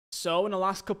So in the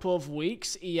last couple of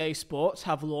weeks, EA Sports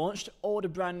have launched all the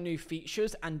brand new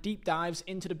features and deep dives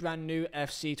into the brand new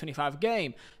FC 25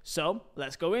 game. So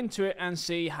let's go into it and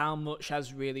see how much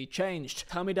has really changed.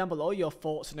 Tell me down below your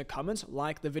thoughts in the comments,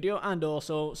 like the video, and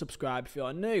also subscribe if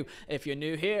you're new. If you're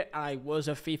new here, I was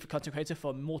a FIFA content creator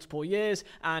for multiple years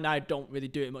and I don't really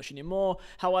do it much anymore.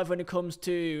 However, when it comes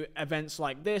to events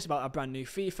like this about a brand new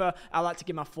FIFA, I like to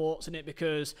give my thoughts on it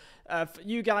because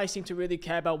you guys seem to really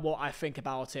care about what I think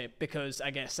about it, because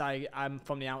I guess I'm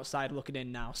from the outside looking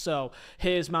in now. So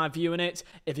here's my view on it,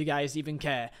 if you guys even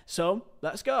care. So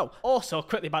let's go. Also,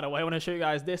 quickly, by the way, I want to show you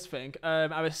guys this thing.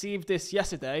 I received this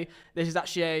yesterday. This is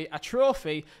actually a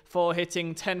trophy for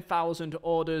hitting 10,000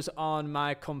 orders on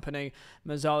my company,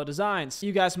 Vizeh Designs.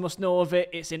 You guys must know of it.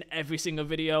 It's in every single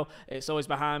video. It's always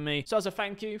behind me. So as a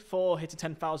thank you for hitting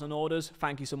 10,000 orders,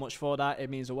 thank you so much for that. It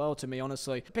means the world to me,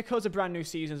 honestly. Because the brand new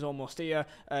season is almost here,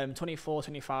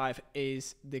 24/25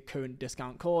 is the current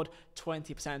discount code,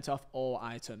 20% off all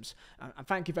items. And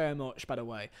thank you very much, by the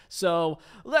way. So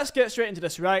let's get straight into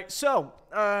this, right? So,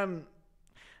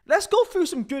 let's go through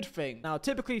some good things. Now,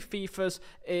 typically FIFA's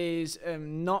is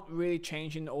not really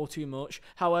changing all too much.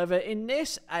 However, in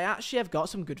this, I actually have got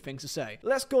some good things to say.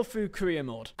 Let's go through career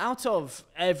mode. Out of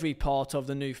every part of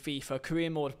the new FIFA, career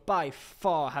mode by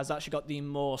far has actually got the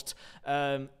most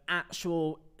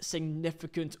actual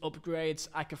significant upgrades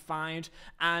I could find,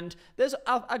 and there's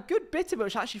a good bit of it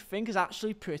which I actually think is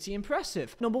actually pretty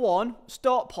impressive. Number one,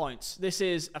 start points. This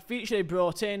is a feature they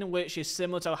brought in which is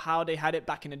similar to how they had it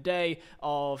back in the day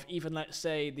of even, let's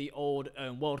say, the old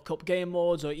World Cup game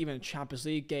modes or even a Champions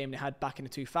League game they had back in the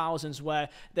 2000s, where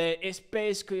it's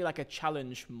basically like a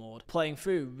challenge mode, playing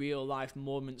through real life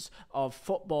moments of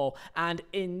football, and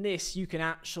in this you can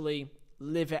actually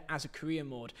live it as a career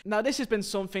mode. Now, this has been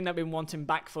something that I've been wanting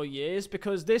back for years,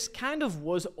 because this kind of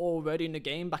was already in the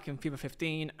game back in FIFA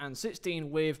 15 and 16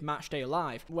 with Matchday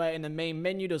Live, where in the main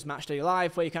menu there's Matchday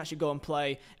Live, where you can actually go and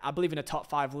play, I believe, in the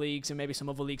top 5 leagues and maybe some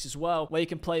other leagues as well, where you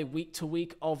can play week to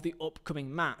week of the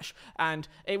upcoming match. And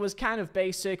it was kind of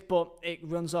basic, but it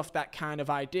runs off that kind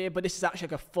of idea. But this is actually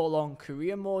like a full-on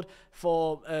career mode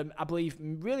for, I believe,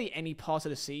 really any part of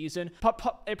the season.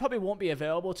 It probably won't be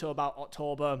available till about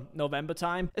October, November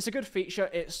time. It's a good feature.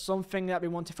 It's something that we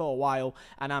wanted for a while,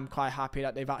 and I'm quite happy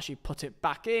that they've actually put it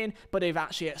back in, but they've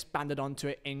actually expanded onto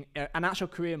it in an actual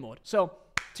career mode. So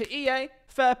to EA,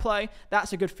 fair play,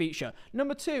 that's a good feature.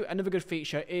 Number two, another good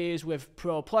feature is with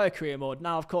Pro Player Career Mode.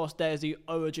 Now, of course, there's the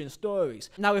origin stories.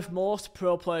 Now, with most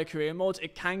Pro Player Career Modes,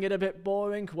 it can get a bit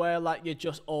boring, where like you're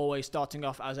just always starting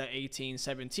off as an 18,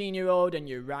 17-year-old and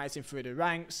you're rising through the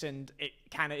ranks, and it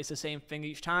kind of is the same thing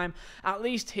each time. At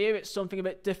least here, it's something a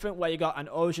bit different, where you got an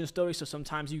origin story, so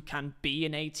sometimes you can be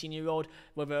an 18-year-old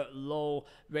with a low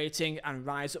rating and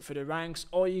rise up through the ranks,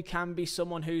 or you can be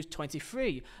someone who's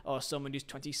 23 or someone who's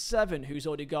 27 who's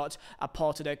already got a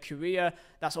part of their career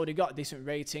that's already got a decent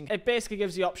rating. It basically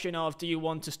gives the option of, do you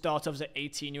want to start off as an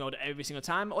 18-year-old every single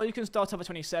time, or you can start off at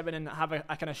 27 and have a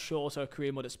kind of shorter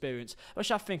career mode experience,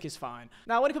 which I think is fine.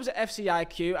 Now, when it comes to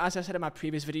FCIQ, as I said in my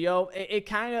previous video, it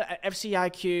kind of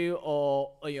FCIQ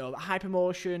or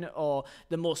Hypermotion or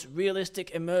the most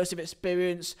realistic immersive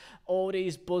experience, all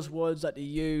these buzzwords that they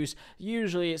use,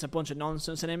 usually it's a bunch of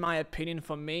nonsense, and in my opinion,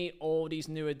 for me, all these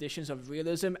new additions of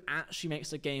realism actually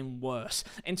makes the game worse.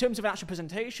 In terms of actual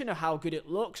presentation of how good it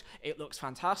looks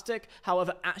fantastic.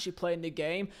 However, actually playing the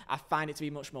game, I find it to be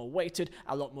much more weighted,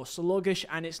 a lot more sluggish,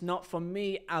 and it's not, for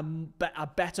me, a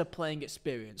better playing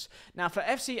experience. Now, for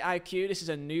FCIQ, this is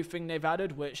a new thing they've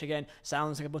added, which again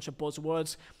sounds like a bunch of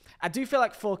buzzwords. I do feel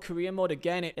like for career mode,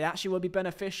 again, it actually will be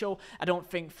beneficial. I don't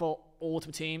think for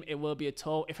Ultimate Team it will be at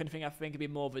all. If anything, I think it'd be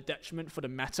more of a detriment for the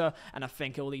meta, and I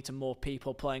think it will lead to more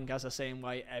people playing as the same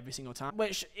way every single time,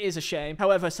 which is a shame.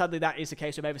 However, sadly, that is the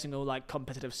case with every single like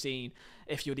competitive scene,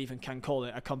 if you would even can call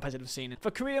it a competitive scene. For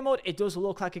career mode, it does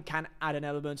look like it can add an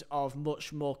element of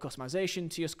much more customization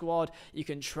to your squad. You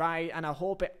can try, and I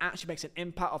hope it actually makes an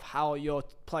impact of how your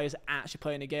players are actually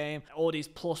playing the game. All these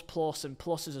plus and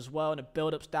pluses as well, and a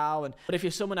build-up style. But if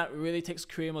you're someone that really takes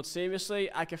career mode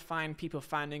seriously, I can find people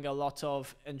finding a lot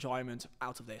of enjoyment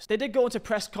out of this. They did go into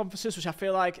press conferences, which I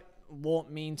feel like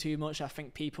won't mean too much. I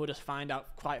think people just find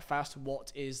out quite fast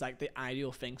what is like the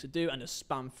ideal thing to do and just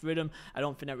spam through them. I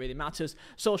don't think that really matters.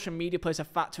 Social media plays a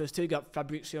factor as too. You got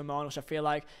Fabrizio Romano, which I feel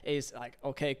like is like,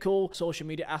 okay, cool. Social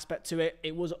media aspect to it.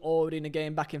 It was already in the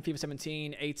game back in FIFA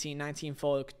 17, 18, 19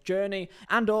 for Journey.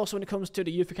 And also when it comes to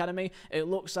the Youth Academy, it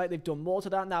looks like they've done more to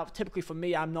that. Now, typically for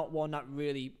me, I'm not one that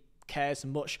really cares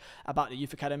much about the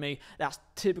Youth Academy. That's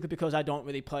typically because I don't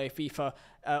really play FIFA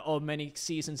or many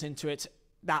seasons into it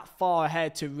that far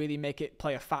ahead to really make it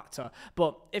play a factor.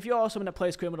 But if you're someone that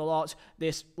plays career mode a lot,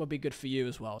 this would be good for you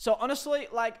as well. So honestly,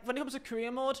 like when it comes to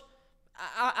career mode,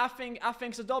 I think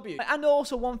it's a W. And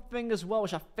also one thing as well,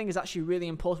 which I think is actually really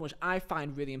important, which I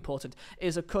find really important,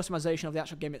 is a customization of the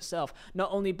actual game itself. Not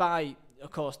only by,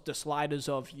 of course, the sliders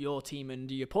of your team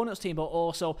and your opponent's team, but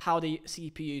also how the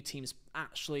CPU teams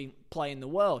actually play in the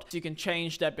world. So you can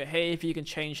change their behavior, you can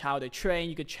change how they train,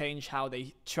 you can change how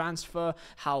they transfer,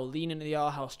 how lenient they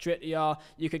are, how strict they are.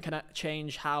 You can kind of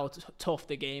change how tough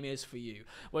the game is for you,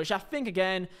 which I think,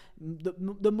 again,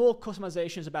 the more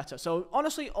customizations the better. So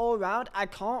honestly, all around, I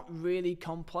can't really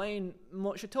complain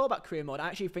much at all about career mode. I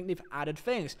actually think they've added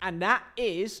things, and that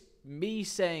is me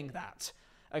saying that.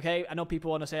 Okay, I know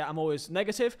people want to say I'm always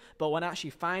negative, but when I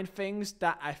actually find things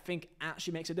that I think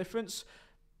actually makes a difference,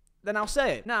 then I'll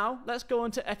say it. Now, let's go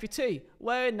on to FUT,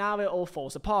 where now it all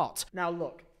falls apart. Now,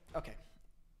 look, okay.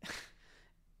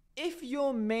 If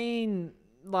your main,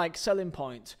 like, selling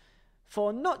point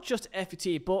for not just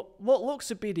FUT, but what looks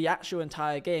to be the actual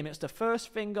entire game, it's the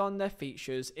first thing on their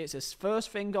features, it's the first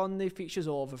thing on the features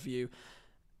overview.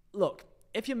 Look,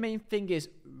 if your main thing is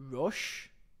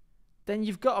rush, then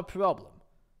you've got a problem.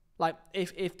 Like,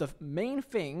 if the main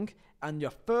thing and your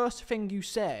first thing you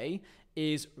say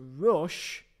is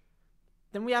rush,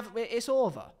 then it's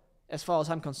over, as far as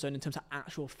I'm concerned, in terms of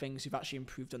actual things you've actually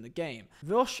improved on the game.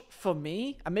 Rush, for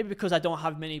me, and maybe because I don't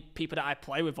have many people that I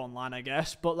play with online, I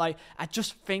guess, but like, I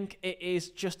just think it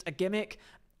is just a gimmick.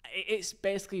 It's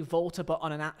basically Volta, but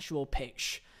on an actual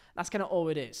pitch. That's kind of all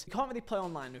it is. You can't really play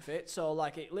online with it, so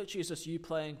like it literally is just you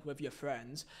playing with your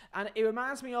friends. And it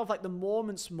reminds me of like the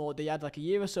Moments mode they had like a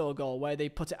year or so ago, where they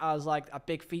put it as like a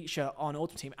big feature on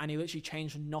Ultimate Team, and it literally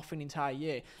changed nothing the entire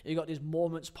year. You got these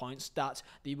Moments points that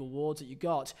the rewards that you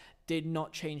got did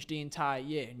not change the entire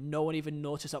year. No one even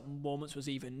noticed that Moments was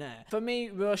even there. For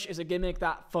me, Rush is a gimmick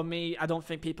that, for me, I don't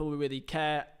think people will really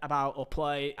care about or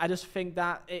play. I just think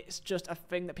that it's just a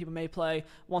thing that people may play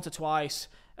once or twice,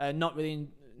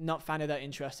 not find it that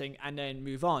interesting, and then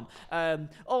move on.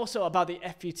 Also about the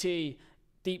FUT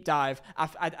deep dive,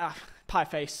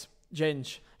 Pieface,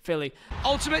 Ginge, Philly.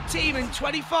 Ultimate Team in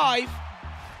 25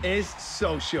 is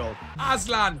social.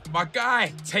 Aslan, my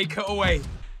guy, take it away.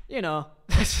 You know,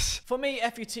 for me,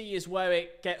 FUT is where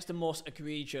it gets the most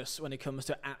egregious when it comes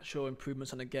to actual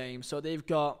improvements on the game. So they've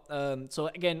got, so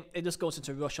again, it just goes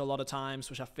into Rush a lot of times,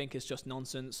 which I think is just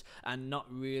nonsense and not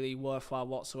really worthwhile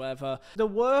whatsoever. The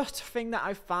worst thing that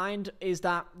I find is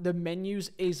that the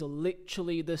menus is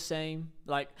literally the same.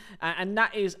 Like, and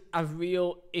that is a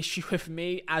real issue with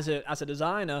me as a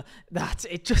designer, that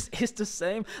it just is the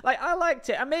same. Like, I liked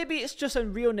it, and maybe it's just a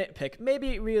real nitpick. Maybe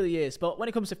it really is, but when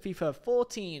it comes to FIFA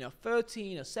 14 or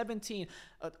 13 or 17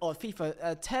 or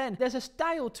FIFA 10, there's a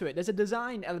style to it. There's a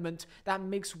design element that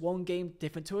makes one game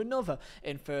different to another.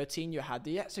 In 13, you had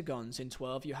the hexagons. In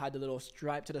 12, you had the little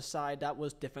stripe to the side that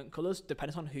was different colors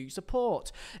depending on who you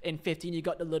support. In 15, you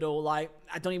got the little, like,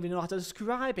 I don't even know how to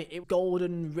describe it,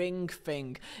 golden ring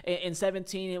thing. In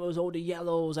 17, it was all the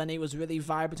yellows, and it was really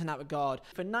vibrant in that regard.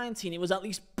 For 19, it was at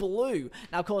least blue.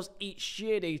 Now, of course, each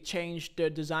year they changed the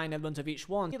design element of each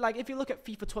one. Like, if you look at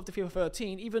FIFA 12 to FIFA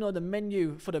 13, even though the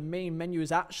menu for the main menu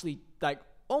is actually like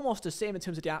almost the same in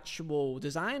terms of the actual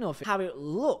design of it, how it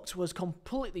looked was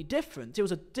completely different. It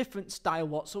was a different style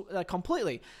whatsoever,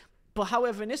 completely. But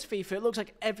however, in this FIFA, it looks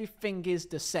like everything is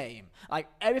the same. Like,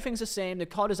 everything's the same. The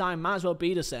card design might as well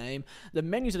be the same. The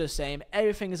menus are the same.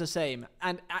 Everything is the same.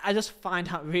 And I just find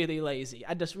that really lazy.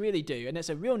 I just really do. And it's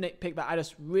a real nitpick, but I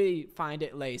just really find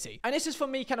it lazy. And this is, for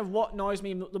me, kind of what annoys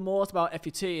me the most about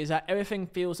FUT, is that everything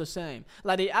feels the same.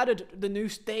 Like, they added the new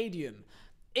stadium.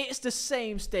 It's the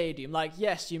same stadium. Like,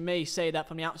 yes, you may say that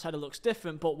from the outside it looks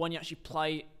different, but when you actually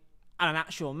play at an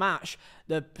actual match,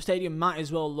 the stadium might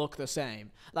as well look the same.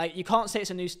 Like, you can't say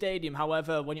it's a new stadium,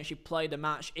 however, when you actually play the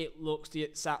match, it looks the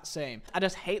exact same. I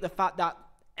just hate the fact that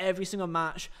every single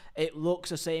match, it looks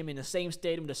the same in the same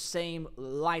stadium, the same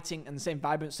lighting and the same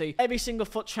vibrancy. Every single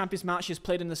FUT Champions match is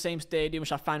played in the same stadium,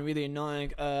 which I find really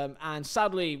annoying. And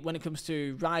sadly, when it comes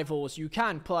to rivals, you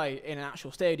can play in an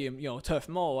actual stadium, you know, Turf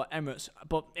Moor or Emirates,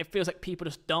 but it feels like people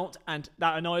just don't, and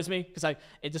that annoys me, because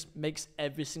it just makes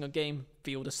every single game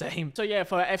feel the same. So yeah,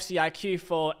 for FCIQ,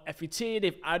 for FUT,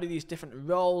 they've added these different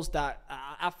roles that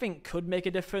I think could make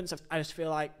a difference. I just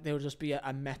feel like there would just be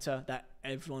a meta that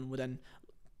everyone would then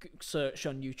search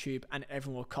on YouTube and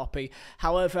everyone will copy.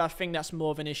 However, I think that's more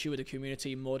of an issue with the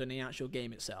community more than the actual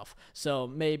game itself. So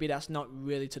maybe that's not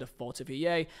really to the fault of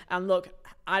EA. And look,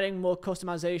 adding more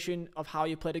customization of how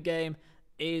you play the game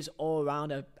is all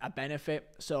around a benefit,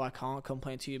 so I can't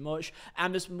complain too much.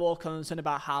 I'm just more concerned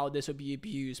about how this will be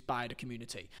abused by the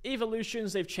community.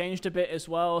 Evolutions, they've changed a bit as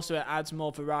well, so it adds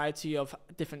more variety of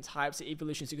different types of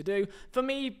evolutions you could do. For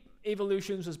me,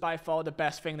 Evolutions was by far the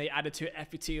best thing they added to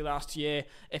FET last year.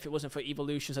 If it wasn't for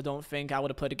Evolutions, I don't think I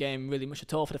would have played the game really much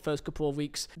at all for the first couple of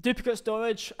weeks. Duplicate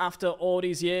storage, after all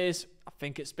these years, I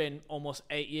think it's been almost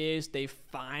 8 years, they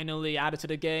finally added to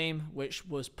the game, which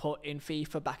was put in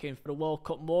FIFA back in for the World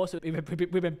Cup more, so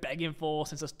we've been begging for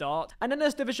since the start. And then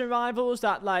there's Division Rivals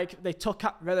that, like, they took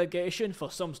out relegation for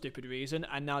some stupid reason,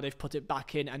 and now they've put it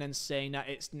back in and then saying that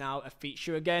it's now a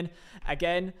feature again.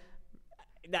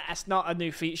 That's not a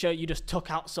new feature. You just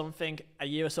took out something a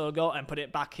year or so ago and put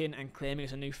it back in and claiming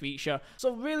it's a new feature.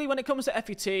 So really, when it comes to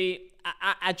FET,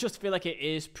 I just feel like it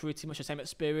is pretty much the same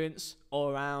experience all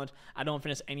around. I don't think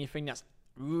there's anything that's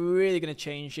really going to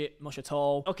change it much at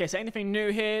all. Okay, so anything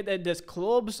new here? There's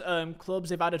clubs.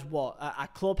 Clubs, they've added what? A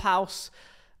clubhouse.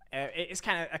 It's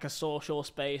kind of like a social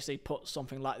space. They put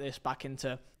something like this back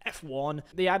into F1.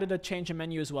 They added a change in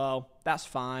menu as well. That's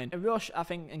fine. In Rush, I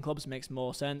think in clubs makes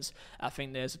more sense. I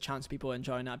think there's a chance of people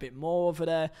enjoying that a bit more over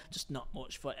there. Just not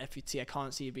much for FET. I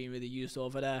can't see it being really used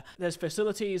over there. There's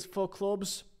facilities for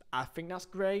clubs. I think that's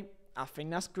great.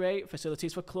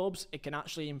 Facilities for clubs. It can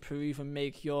actually improve and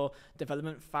make your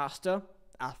development faster.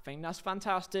 I think that's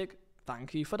fantastic.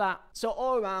 Thank you for that. So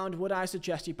all around, would I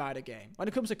suggest you buy the game? When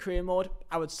it comes to career mode,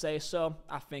 I would say so.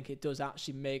 I think it does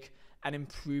actually make an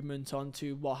improvement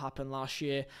onto what happened last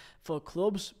year. For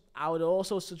clubs, I would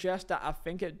also suggest that I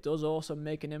think it does also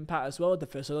make an impact as well. The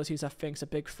facilities, I think, is a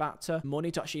big factor.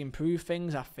 Money to actually improve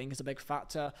things, I think, is a big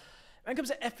factor. When it comes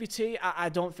to FET, I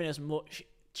don't think there's much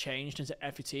changed into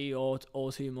FET or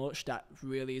too much that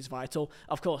really is vital.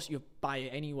 Of course, you buy it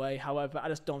anyway. However, I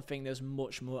just don't think there's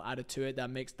much more added to it that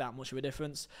makes that much of a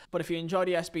difference. But if you enjoy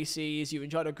the SBCs, you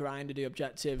enjoy the grind, the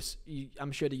objectives,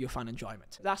 I'm sure that you'll find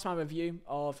enjoyment. That's my review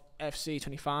of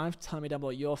FC25. Tell me down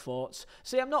below your thoughts.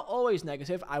 See, I'm not always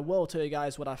negative. I will tell you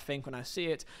guys what I think when I see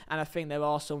it, and I think there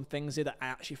are some things here that I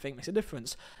actually think makes a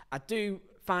difference. I do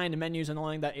find the menus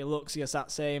annoying that it looks the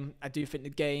exact same. I do think the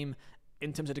game,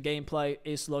 in terms of the gameplay,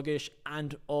 is sluggish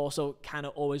and also kind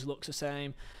of always looks the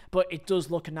same. But it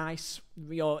does look nice,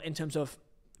 in terms of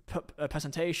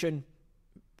presentation,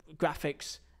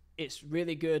 graphics. It's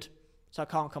really good, so I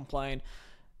can't complain.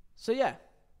 So yeah,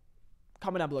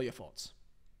 comment down below your thoughts.